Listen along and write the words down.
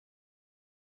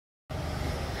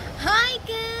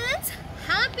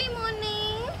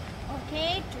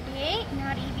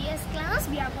today's class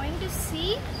we are going to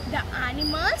see the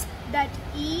animals that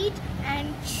eat and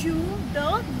chew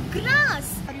the grass.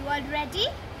 Are you all ready?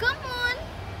 Come on!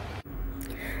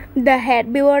 The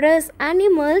herbivorous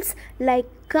animals like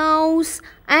cows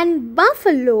and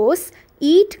buffaloes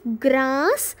eat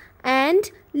grass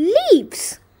and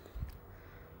leaves.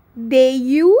 They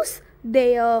use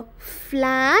their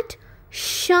flat,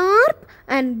 sharp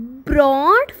and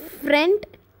broad front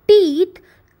teeth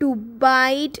to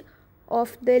bite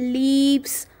of the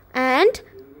leaves and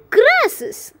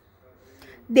grasses.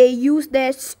 They use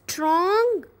their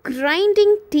strong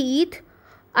grinding teeth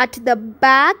at the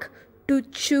back to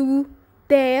chew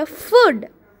their food.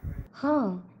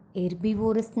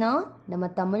 ஹெர்பிவோரஸ்னா நம்ம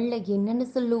தமிழில் என்னன்னு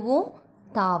சொல்லுவோம்?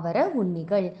 தாவர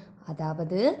உண்ணிகள்.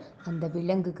 அதாவது அந்த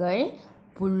விலங்குகள்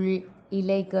புல்,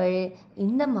 இலைகள்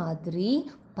இந்த மாதிரி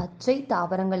பச்சை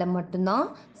தாவரங்களை மட்டும்தான்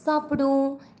சாப்பிடும்.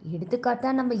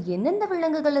 எடுத்துக்காட்டாக நம்ம எந்தெந்த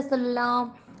விலங்குகளை சொல்லலாம்?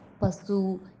 பசு,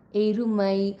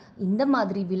 எருமை இந்த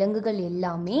மாதிரி விலங்குகள்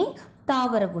எல்லாமே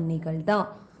தாவர உண்ணிகள் தான்.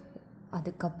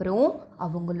 அதுக்கப்புறம்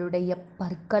அவங்களுடைய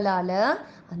பற்களால்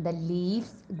அந்த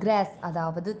லீவ்ஸ், கிராஸ்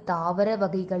அதாவது தாவர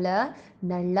வகைகளை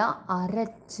நல்லா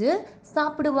அரைச்சு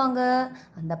சாப்பிடுவாங்க.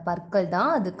 அந்த பற்கள்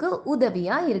தான் அதுக்கு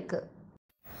உதவியாக இருக்குது.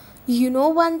 You know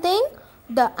one thing?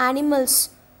 The animals,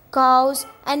 cows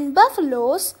and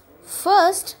buffaloes,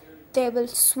 first they will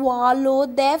swallow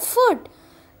their food.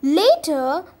 Later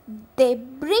they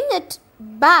bring it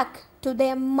back to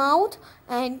their mouth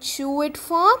and chew it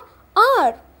for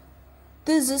hours.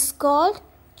 This is called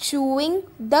chewing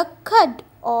the cud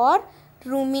or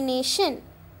rumination.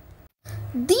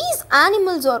 These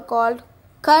animals are called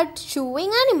cud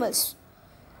chewing animals.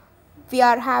 We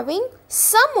are having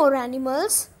some more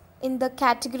animals in the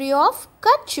category of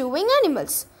cud chewing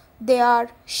animals. They are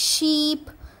sheep,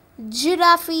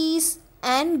 giraffes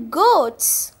and goats.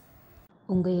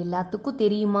 உங்கள் எல்லாத்துக்கும்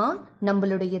தெரியுமா,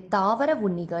 நம்மளுடைய தாவர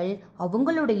உண்ணிகள்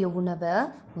அவங்களுடைய உணவை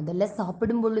முதல்ல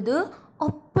சாப்பிடும் பொழுது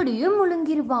அப்படியே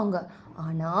முழுங்கிருவாங்க.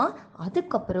 ஆனால்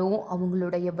அதுக்கப்புறம்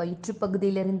அவங்களுடைய வயிற்று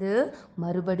பகுதியிலிருந்து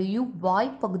மறுபடியும்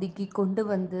வாய்ப்பகுதிக்கு கொண்டு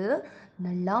வந்து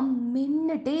நல்லா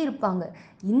மென்னுட்டே இருப்பாங்க.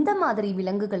 இந்த மாதிரி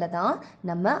விலங்குகளை தான்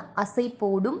நம்ம அசை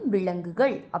போடும்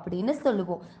விலங்குகள் அப்படின்னு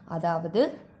சொல்லுவோம். அதாவது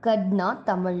கட்னா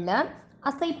தமிழில்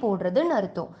அசை போடுறதுன்னு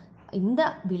அர்த்தம். இந்த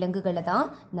விலங்குகளை தான்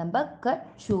நம்ம கட்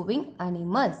சூவிங்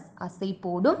அனிமல்ஸ், அசை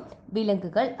போடும்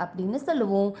விலங்குகள் அப்படின்னு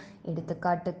சொல்லுவோம்.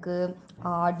 எடுத்துக்காட்டுக்கு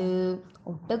ஆடு,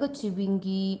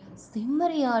 ஒட்டகச்சிவிங்கி,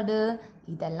 செம்மறியாடு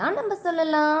இதெல்லாம் நம்ம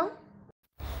சொல்லலாம்.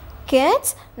 Kids,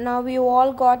 now you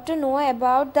all got to know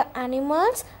about the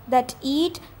animals that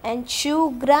eat and chew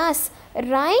grass,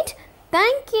 right?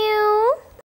 Thank you.